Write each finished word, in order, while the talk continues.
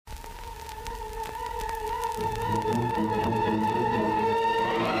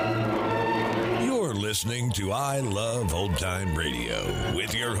listening to I Love Old Time Radio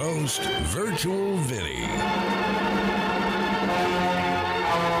with your host, Virtual Vinny.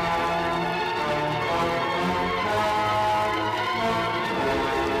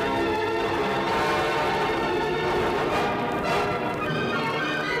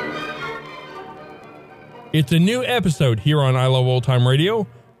 It's a new episode here on I Love Old Time Radio.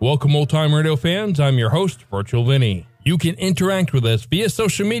 Welcome, Old Time Radio fans. I'm your host, Virtual Vinny. You can interact with us via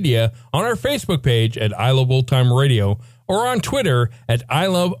social media on our Facebook page at I Love Old Time Radio or on Twitter at I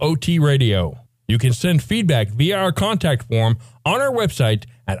Love OT Radio. You can send feedback via our contact form on our website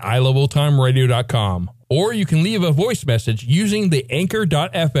at iloveoldtimeradio.com, or you can leave a voice message using the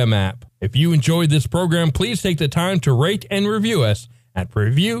Anchor.fm app. If you enjoyed this program, please take the time to rate and review us at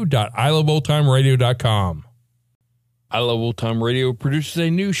review.iloveoldtimeradio.com. I Love Old Time Radio produces a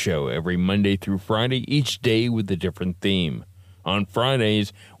new show every Monday through Friday, each day with a different theme. On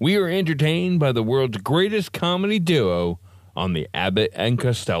Fridays, we are entertained by the world's greatest comedy duo on the Abbott and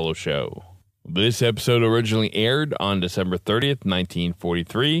Costello Show. This episode originally aired on December 30th,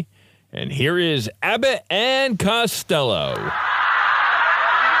 1943, and here is Abbott and Costello.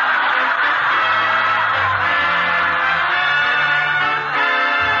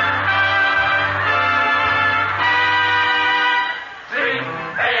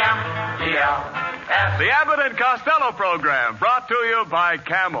 The Abbott and Costello program brought to you by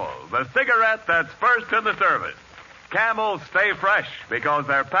Camel, the cigarette that's first in the service. Camels stay fresh because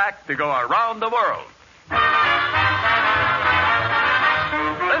they're packed to go around the world. Listen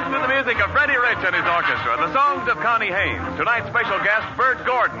to the music of Freddie Rich and his orchestra, the songs of Connie Haynes, tonight's special guest, Bert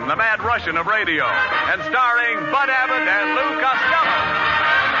Gordon, the mad Russian of radio, and starring Bud Abbott and Lou Costello.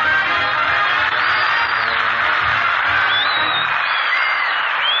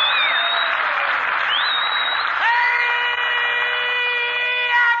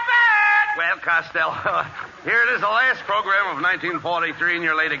 Costello, here it is, the last program of 1943, and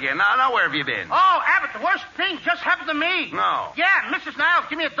you're late again. Now, where have you been? Oh, Abbott, the worst thing just happened to me. No. Yeah, Mrs. Niles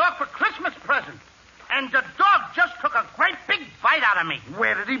gave me a dog for Christmas present. And the dog just took a great big bite out of me.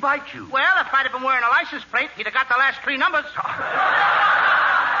 Where did he bite you? Well, if I'd have been wearing a license plate, he'd have got the last three numbers.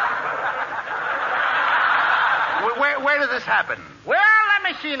 Where did this happen? Well, let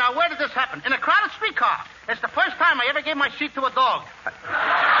me see now. Where did this happen? In a crowded streetcar. It's the first time I ever gave my seat to a dog.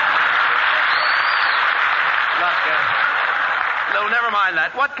 Look, no, never mind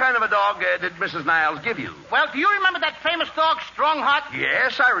that. What kind of a dog did Mrs. Niles give you? Well, do you remember that famous dog, Strongheart?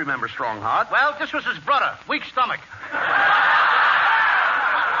 Yes, I remember Strongheart. Well, this was his brother, Weak Stomach.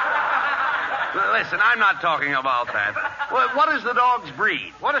 Listen, I'm not talking about that. Well, what is the dog's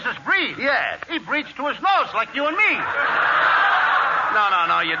breed? What is his breed? Yes. He breeds to his nose, like you and me.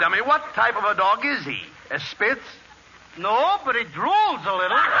 No, you dummy. What type of a dog is he? A Spitz? No, but he drools a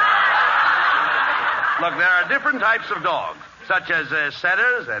little. Look, there are different types of dogs, such as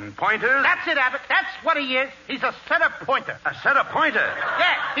setters and pointers. That's it, Abbott. That's what he is. He's a setter pointer. A setter pointer?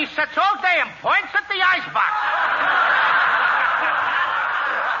 Yeah, he sits all day and points at the icebox.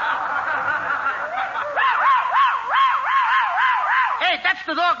 Hey, that's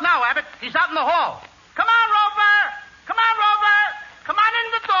the dog now, Abbott. He's out in the hall. Come on, Rover. Come on, Rover. Come on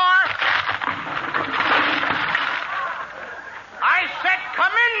in the door. I said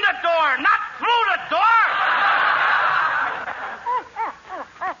come in the door, not through the door.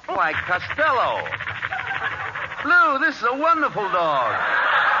 Why, Costello. Lou, this is a wonderful dog.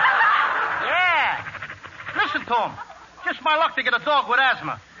 Yeah. Listen to him. Just my luck to get a dog with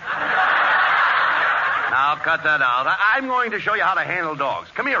asthma. Now, cut that out. I'm going to show you how to handle dogs.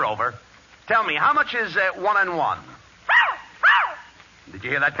 Come here, Rover. Tell me, how much is 1 and 1? Did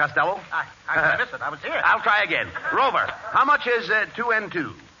you hear that, Costello? I missed it. I was here. I'll try again. Rover, how much is 2 and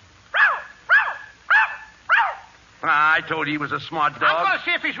 2? I told you he was a smart dog. I'm going to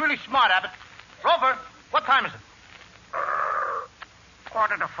see if he's really smart, Abbott. Rover, what time is it?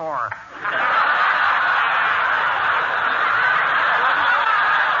 3:45.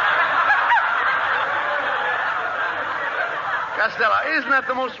 Costello, isn't that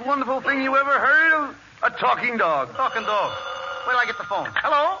the most wonderful thing you ever heard of? A talking dog. Talking dog. Wait till I get the phone.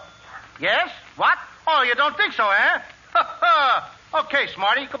 Hello? Yes? What? Oh, you don't think so, eh? Okay,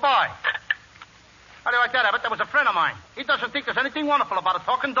 Smarty. Goodbye. How do you like that, Abbott? That was a friend of mine. He doesn't think there's anything wonderful about a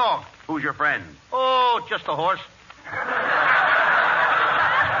talking dog. Who's your friend? Oh, just a horse.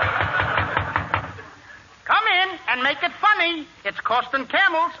 Come in and make it funny. It's costing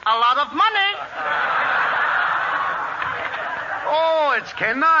camels a lot of money. Oh, it's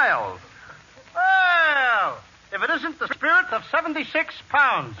Ken Niles. Well, if it isn't the spirit of 76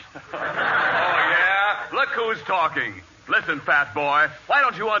 pounds. Oh, yeah? Look who's talking. Listen, fat boy, why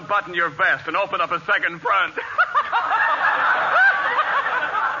don't you unbutton your vest and open up a second front?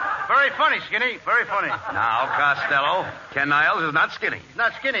 Very funny, Skinny. Very funny. Now, Costello, Ken Niles is not skinny. He's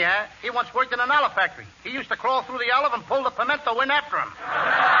not skinny, huh? He once worked in an olive factory. He used to crawl through the olive and pull the pimento in after him.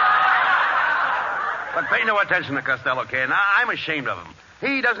 But pay no attention to Costello, Ken. I'm ashamed of him.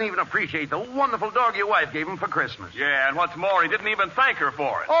 He doesn't even appreciate the wonderful dog your wife gave him for Christmas. Yeah, and what's more, he didn't even thank her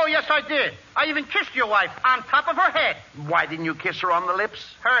for it. Oh, yes, I did. I even kissed your wife on top of her head. Why didn't you kiss her on the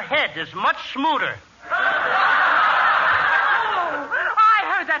lips? Her head is much smoother. I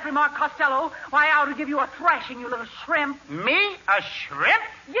heard that remark, Costello. Why, I ought to give you a thrashing, you little shrimp. Me? A shrimp?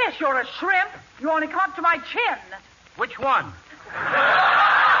 Yes, you're a shrimp. You only come up to my chin. Which one?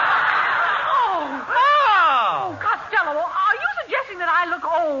 Oh, Costello, are you suggesting that I look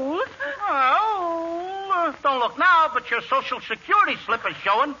old? Well, don't look now, but your Social Security slip is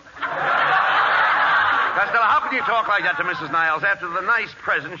showing. Costello, how can you talk like that to Mrs. Niles after the nice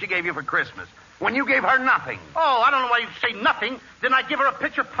present she gave you for Christmas? When you gave her nothing. Oh, I don't know why you say nothing. Didn't I give her a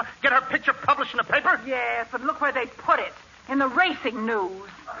picture, get her picture published in the paper? Yes, but look where they put it. In the racing news.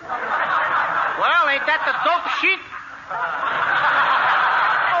 Well, ain't that the dope sheet?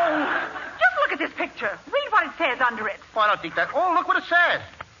 Oh, just look at this picture. Read what it says under it. Oh, I don't think that. Oh, look what it says.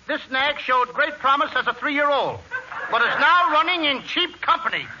 This nag showed great promise as a 3-year-old, but is now running in cheap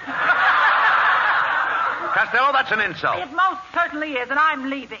company. Costello, that's an insult. It most certainly is, and I'm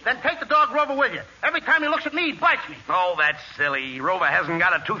leaving. Then take the dog Rover with you. Every time he looks at me, he bites me. Oh, that's silly. Rover hasn't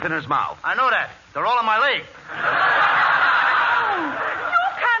got a tooth in his mouth. I know that. They're all on my leg. You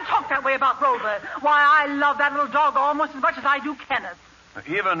can't talk that way about Rover. Why, I love that little dog almost as much as I do Kenneth.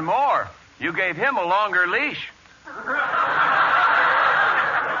 Even more. You gave him a longer leash. Come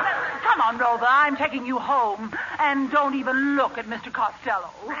on, Rover. I'm taking you home. And don't even look at Mr.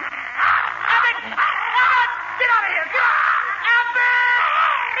 Costello. Abbott! Get out of here! Get out!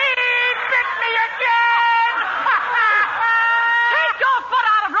 Abbott! He bit me again! Take your foot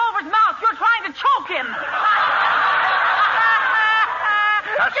out of Rover's mouth. You're trying to choke him.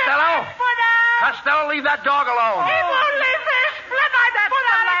 Costello! Costello, leave that dog alone. He won't leave this. Let my That's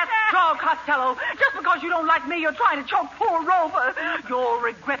the last straw, Costello. Just because you don't like me, you're trying to choke poor Rover. You'll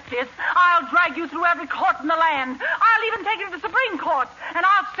regret this. I'll drag you through every court in the land. I'll even take you to the Supreme Court. And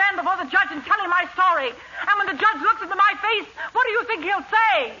I'll stand before the judge and tell him my story. And when the judge looks into my face, what do you think he'll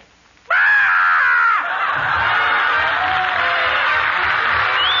say?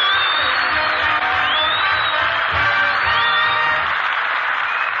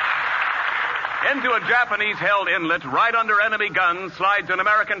 Into a Japanese-held inlet right under enemy guns slides an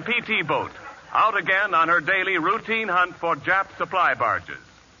American PT boat, out again on her daily routine hunt for Jap supply barges.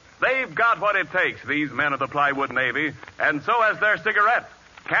 They've got what it takes, these men of the plywood Navy, and so has their cigarette,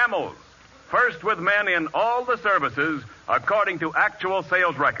 Camels. First with men in all the services, according to actual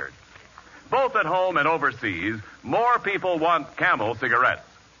sales records. Both at home and overseas, more people want Camel cigarettes.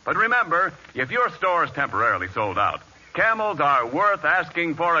 But remember, if your store's temporarily sold out, Camels are worth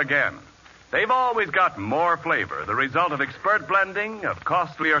asking for again. They've always got more flavor, the result of expert blending of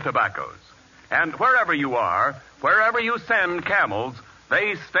costlier tobaccos. And wherever you are, wherever you send Camels,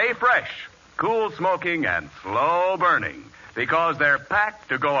 they stay fresh, cool smoking and slow burning, because they're packed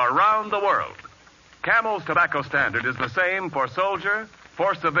to go around the world. Camel's tobacco standard is the same for soldier,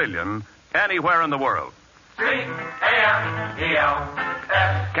 for civilian, anywhere in the world. C-A-M-E-L-S.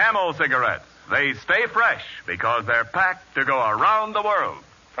 Camel cigarettes. They stay fresh because they're packed to go around the world.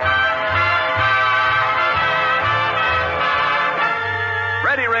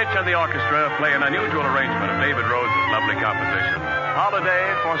 Freddie Rich and the orchestra play an unusual arrangement of David Rhodes' lovely composition,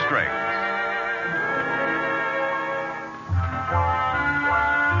 Holiday for Strings.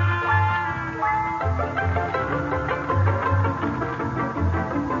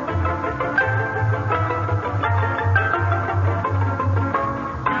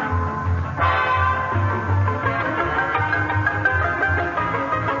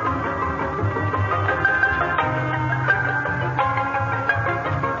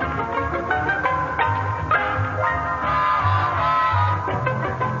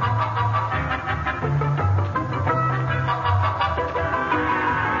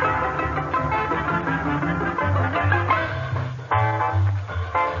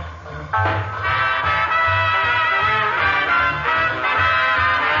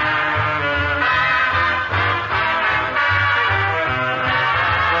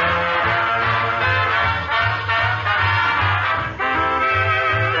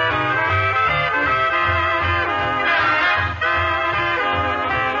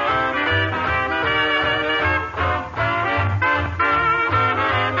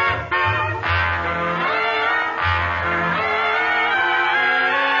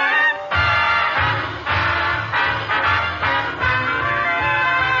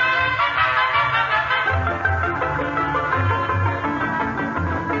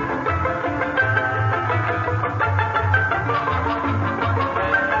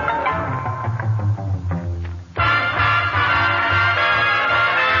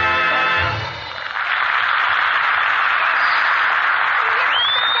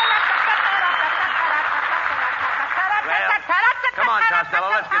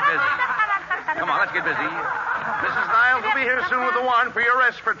 Costello. Let's get busy. Come on, let's get busy. Mrs. Niles will be here soon with a warrant for your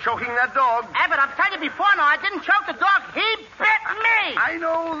arrest for choking that dog. Abbott, I'm telling you before now, I didn't choke the dog. He bit me. I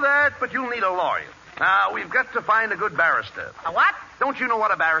know that, but you'll need a lawyer. Now, we've got to find a good barrister. A what? Don't you know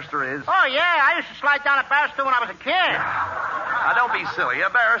what a barrister is? Oh, yeah. I used to slide down a barrister when I was a kid. Now, don't be silly. A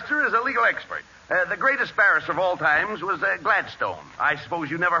barrister is a legal expert. The greatest barrister of all times was Gladstone. I suppose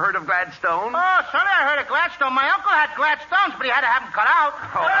you never heard of Gladstone? Oh, certainly I heard of Gladstone. My uncle had Gladstones, but he had to have them cut out.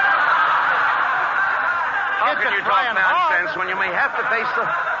 Oh. How can you talk nonsense when you may have to face the...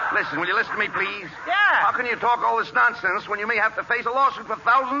 Listen, will you listen to me, please? Yeah. How can you talk all this nonsense when you may have to face a lawsuit for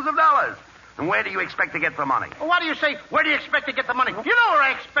thousands of dollars? And where do you expect to get the money? Well, what do you say? Where do you expect to get the money? You know where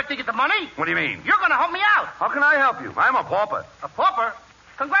I expect to get the money. What do you mean? You're going to help me out. How can I help you? I'm a pauper. A pauper?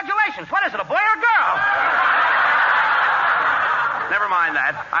 Congratulations. What is it, a boy or a girl? Never mind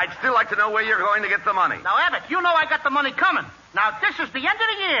that. I'd still like to know where you're going to get the money. Now, Abbott, you know I got the money coming. Now, this is the end of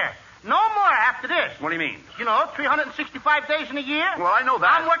the year. No more after this. What do you mean? You know, 365 days in a year. Well, I know that.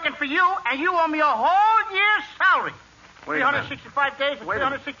 I'm working for you, and you owe me a whole year's salary. Wait a minute. 365 days and Wait a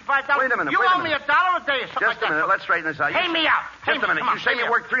minute. $365. Wait a minute, You wait a owe me minute. $1 a day or something Just like a minute. that. Let's straighten this out. Pay me out. Just a minute. Come on, You say pay me you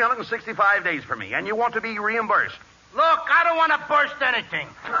out. work 365 days for me, and you want to be reimbursed. Look, I don't want to burst anything.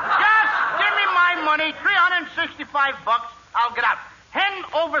 Just give me my money, $365. I'll get out. Hand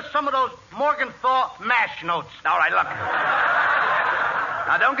over some of those Morgenthau MASH notes. All right, look.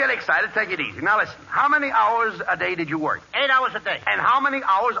 Now, don't get excited. Take it easy. Now, listen. How many hours a day did you work? 8 hours a day. And how many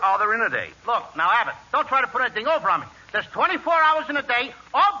hours are there in a day? Look, now, Abbott, don't try to put anything over on me. There's 24 hours in a day,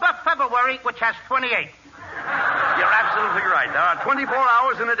 all but February, which has 28. You're absolutely right. There are 24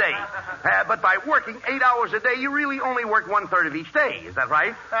 hours in a day. But by working 8 hours a day, you really only work 1/3 of each day. Is that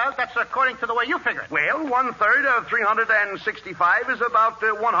right? Well, that's according to the way you figure it. Well, 1/3 of 365 is about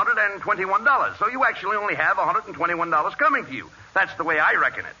 $121. So you actually only have $121 coming to you. That's the way I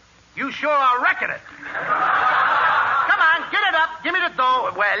reckon it. You sure are wrecking it. Come on, get it up. Give me the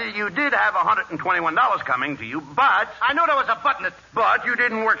dough. Well, you did have $121 coming to you, but... I knew there was a button that... But you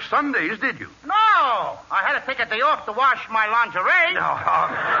didn't work Sundays, did you? No. I had to take a day off to wash my lingerie. No.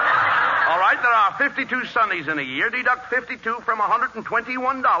 All right, there are 52 Sundays in a year. Deduct 52 from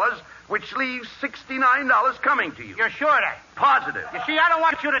 $121, which leaves $69 coming to you. You're sure of that? Positive. You see, I don't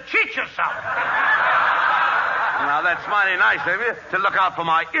want you to cheat yourself. Now, that's mighty nice of you to look out for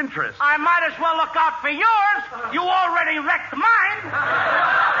my interests. I might as well look out for yours. You already wrecked mine.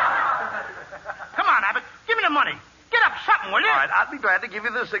 Come on, Abbott. Give me the money. Get up something, will you? All right, I'd be glad to give you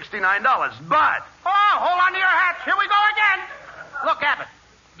the $69, but... Oh, hold on to your hats. Here we go again. Look, Abbott,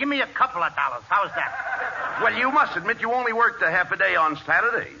 give me a couple of dollars. How's that? Well, you must admit you only worked a half a day on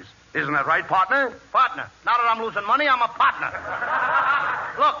Saturdays. Isn't that right, partner? Partner. Now that I'm losing money, I'm a partner.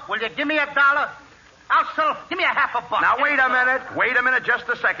 Look, will you give me $1? I'll settle. Give me $50. Now, wait a minute. Wait a minute. Just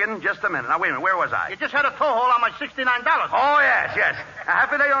a second. Just a minute. Now, wait a minute. Where was I? You just had a toe hole on my $69. Oh, yes. A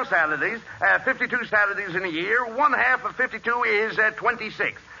half a day on Saturdays. 52 Saturdays in a year. 1/2 of 52 is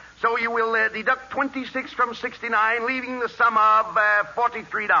 26. So you will deduct 26 from 69, leaving the sum of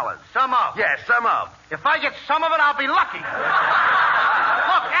 $43. Sum of? Yes, sum of. If I get some of it, I'll be lucky. Look,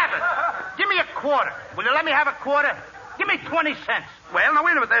 Abbott, give me a quarter. Will you let me have a quarter? Give me 20 cents. Well, now,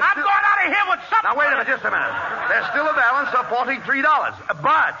 wait a minute. I'm going out of here with something. Now, wait a minute. Just a minute. There's still a balance of $43.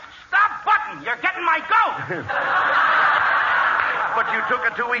 But... Stop button. You're getting my goat. But you took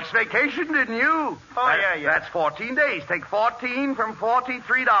a 2 weeks vacation, didn't you? Oh, yeah. That's 14 days. Take 14 from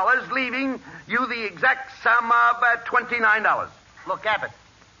 $43, leaving you the exact sum of $29. Look, Abbott,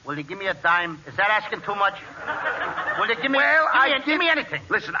 will you give me a dime? Is that asking too much? Will you give me... Well, give me anything.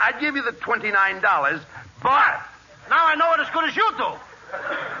 Listen, I'd give you the $29, but... Now I know it as good as you do.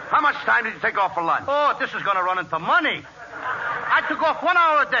 How much time did you take off for lunch? Oh, this is going to run into money. I took off 1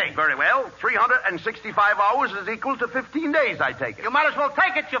 hour a day. Very well. 365 hours is equal to 15 days, I take it. You might as well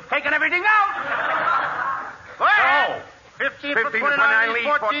take it. You've taken everything out. Go ahead. 15 for 29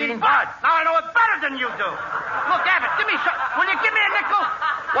 leaves 14 but. Now I know it better than you do. Look, Abbott, give me some. Will you give me a nickel?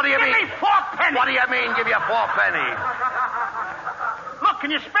 What do you mean? Give me 4 pennies. What do you mean, give you 4 pennies? Look,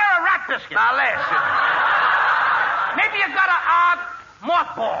 can you spare a rat biscuit? Now, listen. Maybe you got a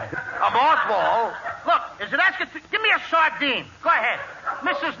mothball. A mothball? Look, is it asking... Give me a sardine. Go ahead.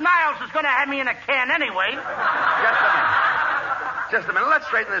 Mrs. Niles is going to have me in a can anyway. Just a minute. Let's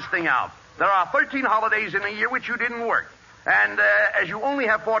straighten this thing out. There are 13 holidays in a year which you didn't work. And as you only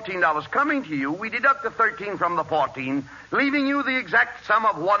have $14 coming to you, we deduct the 13 from the 14, leaving you the exact sum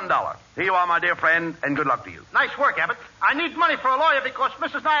of $1. Here you are, my dear friend, and good luck to you. Nice work, Abbott. I need money for a lawyer because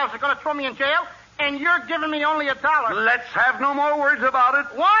Mrs. Niles is going to throw me in jail, And you're giving me only $1. Let's have no more words about it.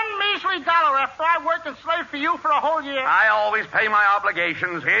 $1 measly after I worked and slaved for you for a whole year. I always pay my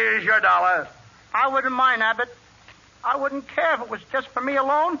obligations. Here's your $1. I wouldn't mind, Abbott. I wouldn't care if it was just for me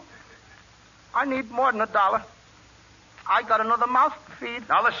alone. I need more than $1. I got another mouth to feed.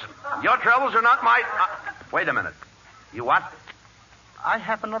 Now listen, your troubles are not my... wait a minute. You what? I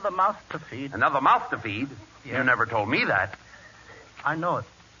have another mouth to feed. Another mouth to feed? Yeah. You never told me that. I know it.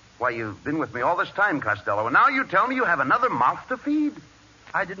 Why, you've been with me all this time, Costello, and now you tell me you have another mouth to feed?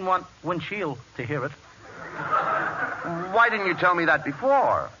 I didn't want Windshield to hear it. Why didn't you tell me that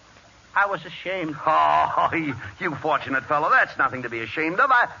before? I was ashamed. Oh, you fortunate fellow. That's nothing to be ashamed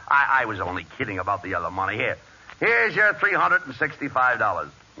of. I was only kidding about the other money. Here's your $365.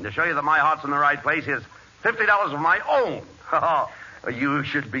 And to show you that my heart's in the right place, here's $50 of my own. Oh, you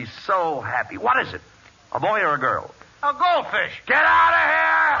should be so happy. What is it? A boy or a girl? A goldfish. Get out of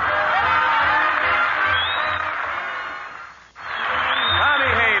here!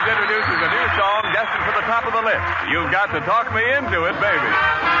 Connie Haynes introduces a new song destined for the top of the list. You've got to talk me into it, baby.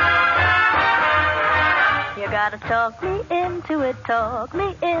 You gotta talk me into it, baby.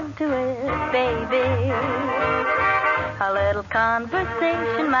 A little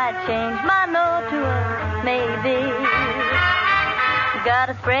conversation might change my no to a maybe. You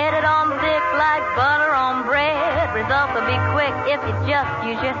gotta spread it on thick like butter on bread. Results will be quick if you just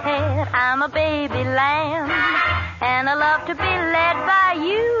use your head. I'm a baby lamb, and I love to be led by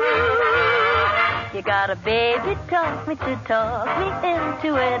you. You gotta baby talk me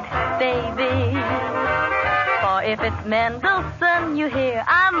into it, baby. For if it's Mendelssohn you hear,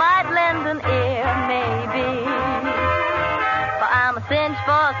 I might lend an ear, maybe. For I'm a cinch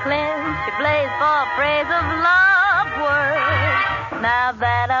for a clinch, a blaze for a phrase of love words. Now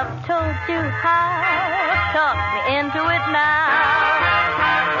that I've told you how, talk me into it now.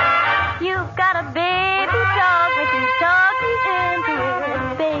 You've got a baby, talk me into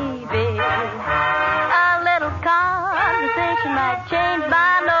it, baby. A little conversation might change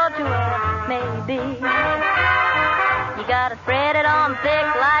my no to a maybe. You gotta spread it on thick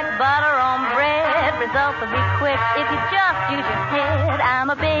like butter on bread. Results will be quick if you just use your head. I'm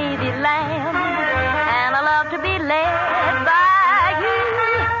a baby lamb, and I love to be led by you.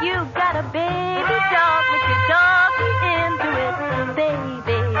 You got a baby, talk me into it,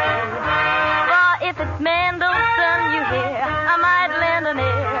 baby. For if it's Mendelssohn you hear, I might lend an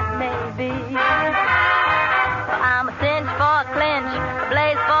ear, maybe. I'm a cinch for a clinch, a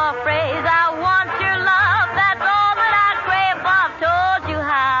blaze for a phrase. I want your love, that's all that I crave. I've told you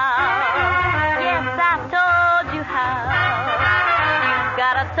how. Yes, I've told you how. You've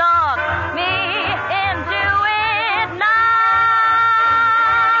gotta talk me into it now.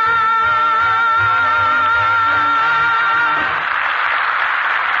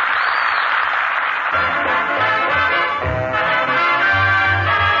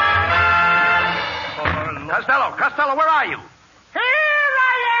 Costello, where are you? Here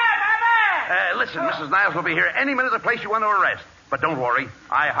I am, Abbott! Listen, Mrs. Niles will be here any minute to place you under arrest. But don't worry.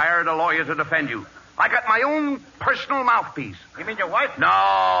 I hired a lawyer to defend you. I got my own personal mouthpiece. You mean your wife?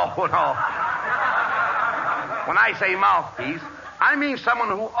 No. When I say mouthpiece, I mean someone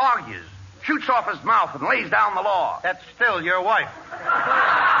who argues, shoots off his mouth, and lays down the law. That's still your wife.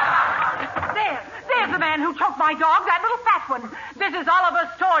 There's the man who choked my dog, that little fat one. This is Oliver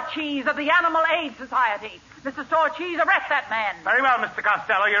Storecheese of the Animal Aid Society. Mr. Storecheese, arrest that man. Very well, Mr.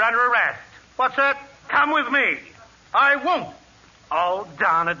 Costello. You're under arrest. What's that? Come with me. I won't. Oh,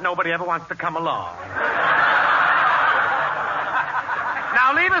 darn it. Nobody ever wants to come along.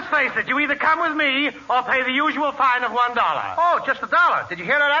 Now, leave us face it. You either come with me or pay the usual fine of $1. Oh, just $1. Did you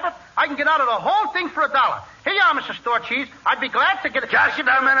hear that, Abbott? I can get out of the whole thing for $1. Here you are, Mr. Storecheese. I'd be glad to get it. Just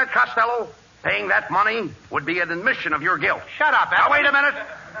a minute, Costello. Paying that money would be an admission of your guilt. Shut up, Abbott. Now, wait a minute.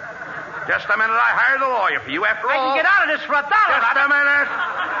 Just a minute. I hired a lawyer for you. After all... I can get out of this for $1. Just a minute.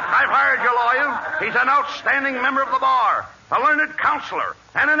 I've hired your lawyer. He's an outstanding member of the bar, a learned counselor,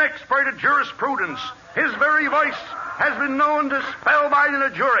 and an expert at jurisprudence. His very voice has been known to spellbind in a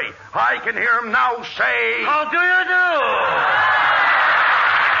jury. I can hear him now say... How do you do?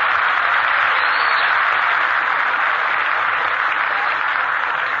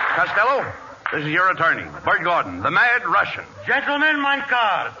 Costello, this is your attorney, Bert Gordon, the Mad Russian. Gentlemen, mein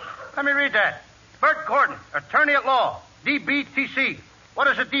card. Let me read that. Bert Gordon, attorney at law, DBTC. What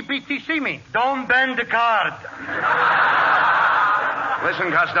does a DBTC mean? Don't bend the card.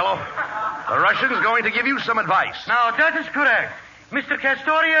 Listen, Costello, the Russian's going to give you some advice. Now, that is correct. Mr.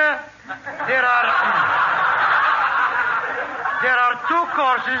 Castoria, there are two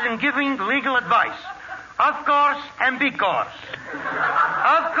courses in giving legal advice. Of course and because.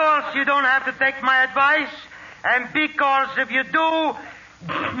 Of course, you don't have to take my advice, and because if you do,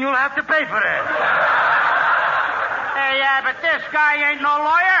 you'll have to pay for it. Hey, but this guy ain't no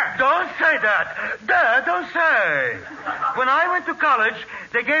lawyer. Don't say that. Dad, don't say. When I went to college,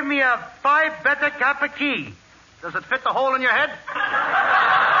 they gave me a Phi Beta Kappa key. Does it fit the hole in your head?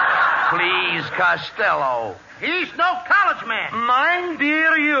 Please, Costello. He's no college man. Mine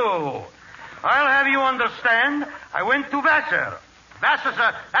dear you. I'll have you understand, I went to Vassar. That's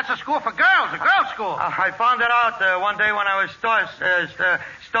a school for girls, a girls' school. I found it out one day when I was supporting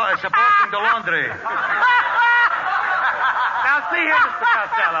the laundry. Now, see here, Mr.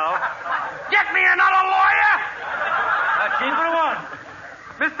 Costello. Get me another lawyer! Cheaper one.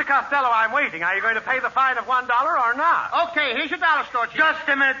 Mr. Costello, I'm waiting. Are you going to pay the fine of $1 or not? Okay, here's your dollar store, Chief. Just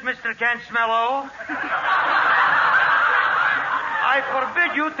a minute, Mr. Cansmello. I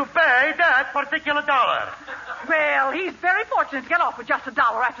forbid you to pay that particular dollar. Well, he's very fortunate to get off with just $1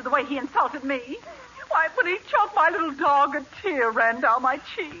 after the way he insulted me. Why, when he choked my little dog, a tear ran down my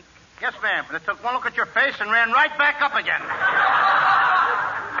cheek. Yes, ma'am, but it took one look at your face and ran right back up again.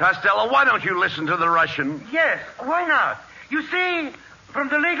 Costello, why don't you listen to the Russian? Yes, why not? You see, from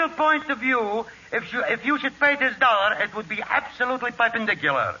the legal point of view, if you should pay this dollar, it would be absolutely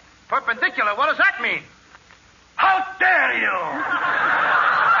perpendicular. Perpendicular? What does that mean? How dare you!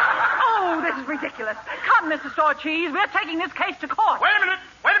 Oh, this is ridiculous. Come, Mr. Store Cheese. We're taking this case to court. Wait a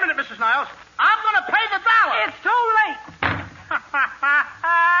minute, Mrs. Niles. I'm going to pay the dollar. It's too late.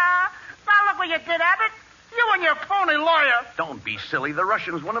 Now look what you did, Abbott. You and your phony lawyer. Don't be silly. The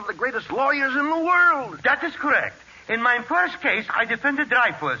Russian's one of the greatest lawyers in the world. That is correct. In my first case, I defended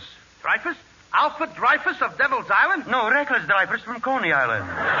Dreyfus. Dreyfus? Alfred Dreyfus of Devil's Island? No, reckless Dreyfus from Coney Island.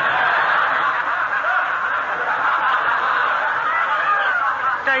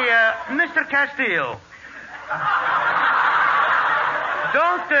 Say, Mr. Castile.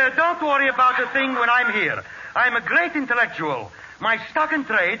 Don't worry about the thing when I'm here. I'm a great intellectual. My stock in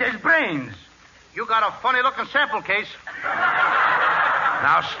trade is brains. You got a funny-looking sample case.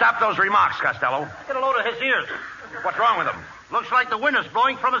 Now, stop those remarks, Costello. Get a load of his ears. What's wrong with them? Looks like the wind is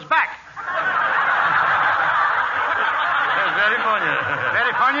blowing from his back. Very funny.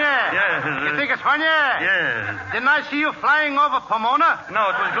 Very funny? Yes. You think it's funny? Yes. Didn't I see you flying over Pomona? No,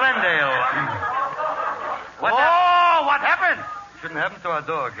 it was Glendale. What happened? Shouldn't happen to our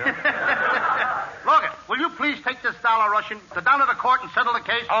dog, huh? Logan, will you please take this dollar, Russian, down to the court and settle the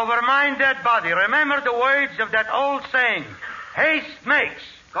case? Over my dead body. Remember the words of that old saying. Haste makes.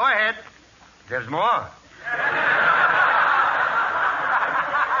 Go ahead. There's more.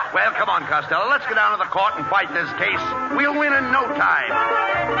 Well, come on, Costello. Let's get down to the court and fight this case. We'll win in no time.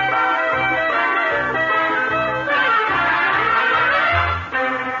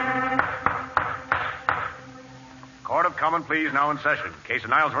 Court of Common Pleas now in session. Case of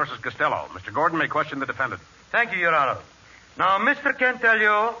Niles versus Costello. Mr. Gordon may question the defendant. Thank you, Your Honor. Now, Mr. Kent tell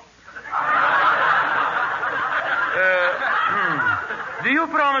you... do you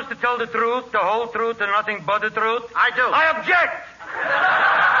promise to tell the truth, the whole truth, and nothing but the truth? I do. I object!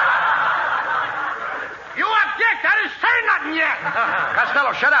 You object? I didn't say nothing yet.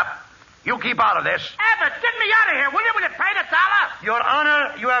 Costello, shut up. You keep out of this. Abbott, get me out of here, will you? Will you pay the dollar? Your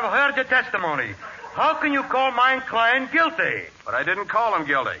Honor, you have heard the testimony. How can you call my client guilty? But I didn't call him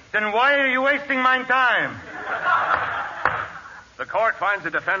guilty. Then why are you wasting my time? The court finds the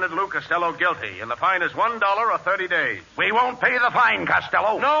defendant, Lou Costello, guilty, and the fine is $1 or 30 days. We won't pay the fine,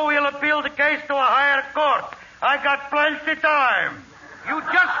 Costello. No, we'll appeal the case to a higher court. I got plenty time. You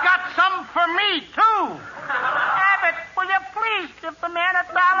just got some for me, too. Abbott, will you please give the man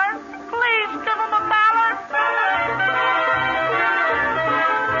 $1? Please give him $1.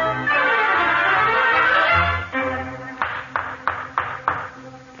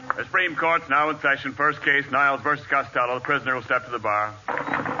 The Supreme Court's now in session. First case, Niles versus Costello. The prisoner will step to the bar.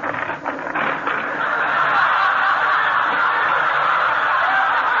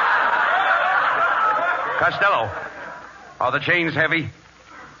 Costello, are the chains heavy?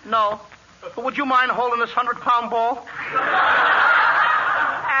 No. But would you mind holding this 100-pound ball?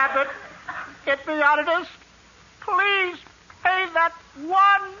 Abbott, get me out of this. Please pay that $1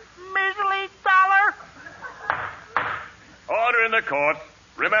 measly dollar. Order in the court.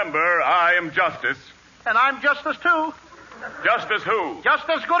 Remember, I am justice. And I'm justice, too. Justice who? Just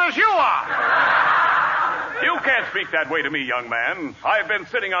as good as you are. You can't speak that way to me, young man. I've been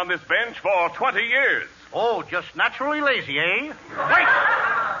sitting on this bench for 20 years. Oh, just naturally lazy, eh?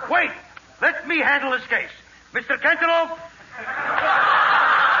 Wait. Let me handle this case. Mr. Cantaloupe.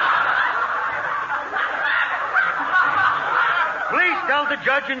 Please tell the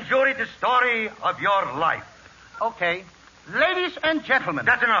judge and jury the story of your life. Okay. Ladies and gentlemen.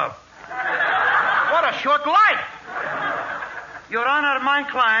 That's enough. What a short life. Your Honor, my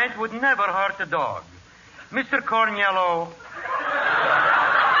client would never hurt a dog. Mr. Corniello,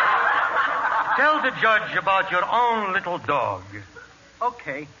 tell the judge about your own little dog.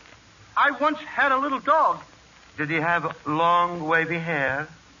 Okay. I once had a little dog. Did he have long, wavy hair?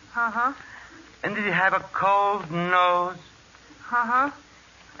 Uh-huh. And did he have a cold nose? Uh-huh.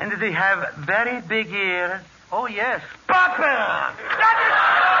 And did he have very big ears? Oh, yes. Papa!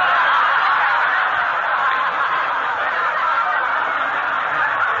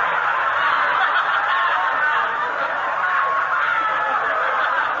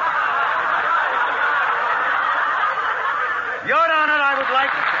 Your Honor, I would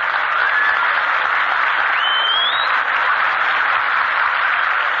like...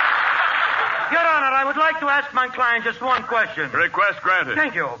 Your Honor, I would like to ask my client just one question. Request granted.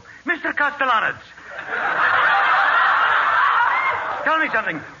 Thank you. Mr. Castellanets. Tell me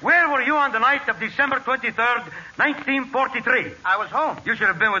something. Where were you on the night of December 23rd, 1943? I was home. You should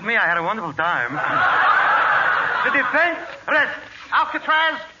have been with me. I had a wonderful time. The defense rests.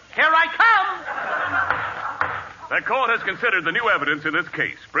 Alcatraz, here I come. The court has considered the new evidence in this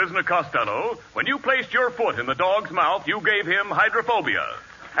case. Prisoner Costello, when you placed your foot in the dog's mouth, you gave him hydrophobia,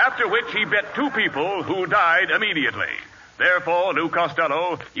 after which he bit two people who died immediately. Therefore, Lou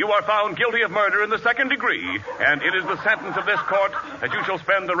Costello, you are found guilty of murder in the second degree, and it is the sentence of this court that you shall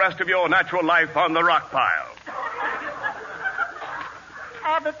spend the rest of your natural life on the rock pile.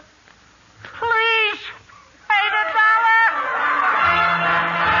 Abbott, please, pay the dollar.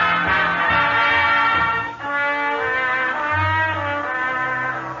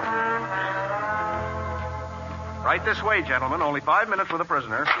 Right this way, gentlemen. Only 5 minutes with a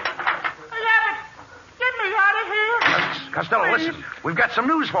prisoner. Abbott, get me out of here. Costello, listen. We've got some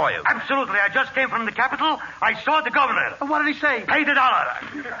news for you. Absolutely. I just came from the Capitol. I saw the governor. What did he say? Pay the $1.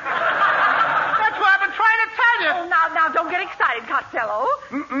 That's what I've been trying to tell you. Oh, now, don't get excited, Costello.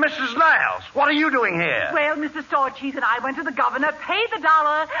 Mrs. Niles, what are you doing here? Well, Mr. Storecheese and I went to the governor, paid the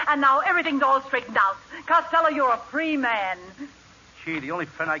 $1, and now everything's all straightened out. Costello, you're a free man. Gee, the only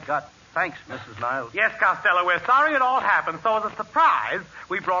friend I got. Thanks, Mrs. Niles. Yes, Costello, we're sorry it all happened, so as a surprise,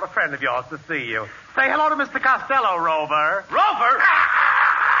 we brought a friend of yours to see you. Say hello to Mr. Costello, Rover. Rover?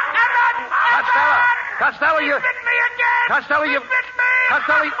 Costello, you... Bit me again! Costello, you... Bit me!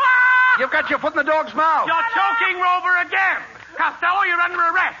 Costello, you've got your foot in the dog's mouth. You're choking Rover again. Costello, you're under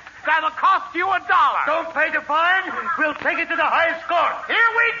arrest. That'll cost you $1. Don't pay the fine. We'll take it to the highest court. Here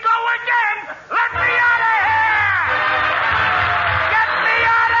we go again! Let me out of here! Get me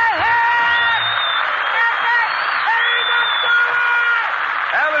out of here! Get me! Pay the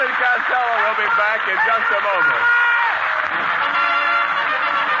 $1! Abbott and Costello will be back in just a moment.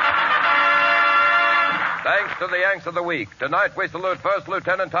 Thanks to the Yanks of the Week. Tonight we salute First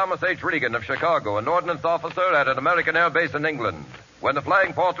Lieutenant Thomas H. Regan of Chicago, an ordnance officer at an American air base in England. When the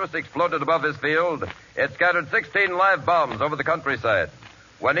Flying Fortress exploded above his field, it scattered 16 live bombs over the countryside.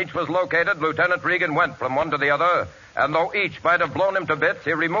 When each was located, Lieutenant Regan went from one to the other, and though each might have blown him to bits,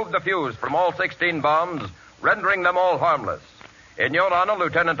 he removed the fuse from all 16 bombs, rendering them all harmless. In your honor,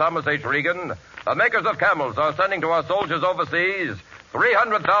 Lieutenant Thomas H. Regan, the makers of Camels are sending to our soldiers overseas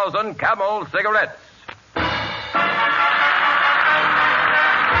 300,000 Camel cigarettes.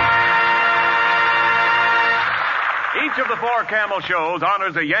 Each of the 4 Camel shows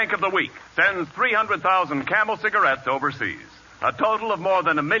honors a Yank of the Week, sends 300,000 Camel cigarettes overseas. A total of more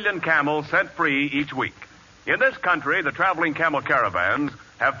than 1 million camels sent free each week. In this country, the traveling camel caravans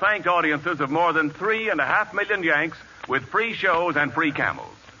have thanked audiences of more than 3.5 million Yanks with free shows and free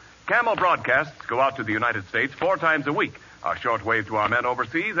camels. Camel broadcasts go out to the United States 4 times a week, our shortwave to our men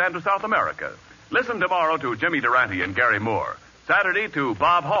overseas and to South America. Listen tomorrow to Jimmy Durante and Gary Moore. Saturday to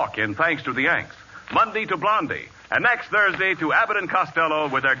Bob Hawke in Thanks to the Yanks. Monday to Blondie. And next Thursday to Abbott and Costello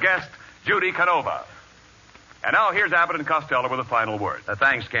with their guest, Judy Canova. And now here's Abbott and Costello with a final word.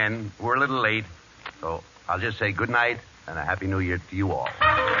 Thanks, Ken. We're a little late, so I'll just say good night and a Happy New Year to you all.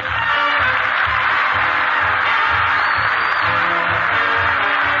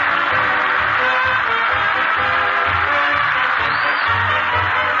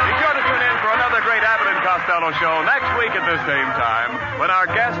 Costello Show next week at this same time when our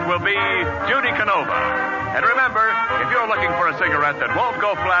guest will be Judy Canova. And remember, if you're looking for a cigarette that won't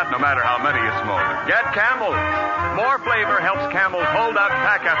go flat no matter how many you smoke, get Camels. More flavor helps Camels hold up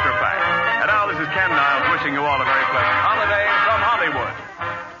pack after pack. And now this is Ken Niles wishing you all a very pleasant holiday from Hollywood.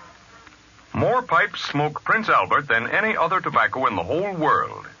 More pipes smoke Prince Albert than any other tobacco in the whole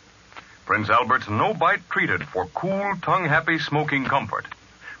world. Prince Albert's no-bite treated for cool, tongue-happy smoking comfort.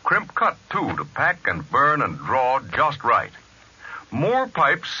 Crimp cut, too, to pack and burn and draw just right. More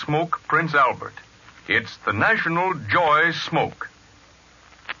pipes smoke Prince Albert. It's the National Joy Smoke.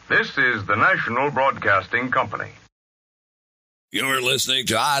 This is the National Broadcasting Company. You're listening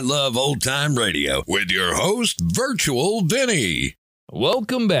to I Love Old Time Radio with your host, Virtual Vinny.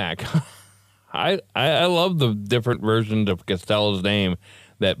 Welcome back. I love the different versions of Costello's name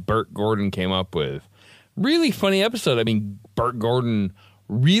that Bert Gordon came up with. Really funny episode. I mean, Bert Gordon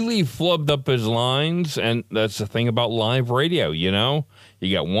really flubbed up his lines, and that's the thing about live radio, you know?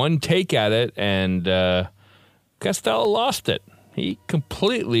 You got one take at it, and Costello lost it. He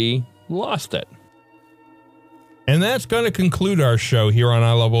completely lost it. And that's going to conclude our show here on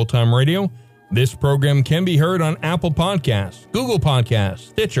I Love Old Time Radio. This program can be heard on Apple Podcasts, Google Podcasts,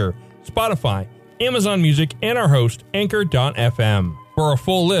 Stitcher, Spotify, Amazon Music, and our host, Anchor.fm. For a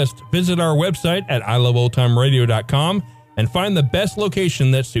full list, visit our website at iloveoldtimeradio.com and find the best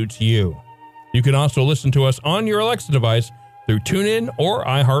location that suits you. You can also listen to us on your Alexa device through TuneIn or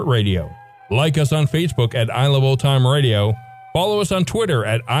iHeartRadio. Like us on Facebook at I Love Old Time Radio. Follow us on Twitter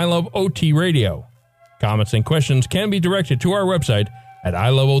at I Love OT Radio. Comments and questions can be directed to our website at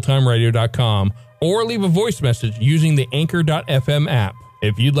iloveoldtimeradio.com or leave a voice message using the Anchor.fm app.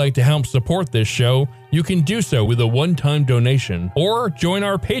 If you'd like to help support this show, you can do so with a one-time donation or join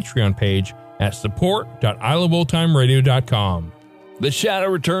our Patreon page at support.iloveoldtimeradio.com. The Shadow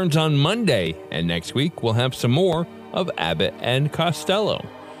returns on Monday, and next week we'll have some more of Abbott and Costello.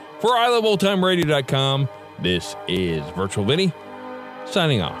 For iloveoldtimeradio.com, this is Virtual Vinny,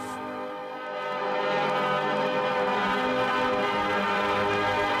 signing off.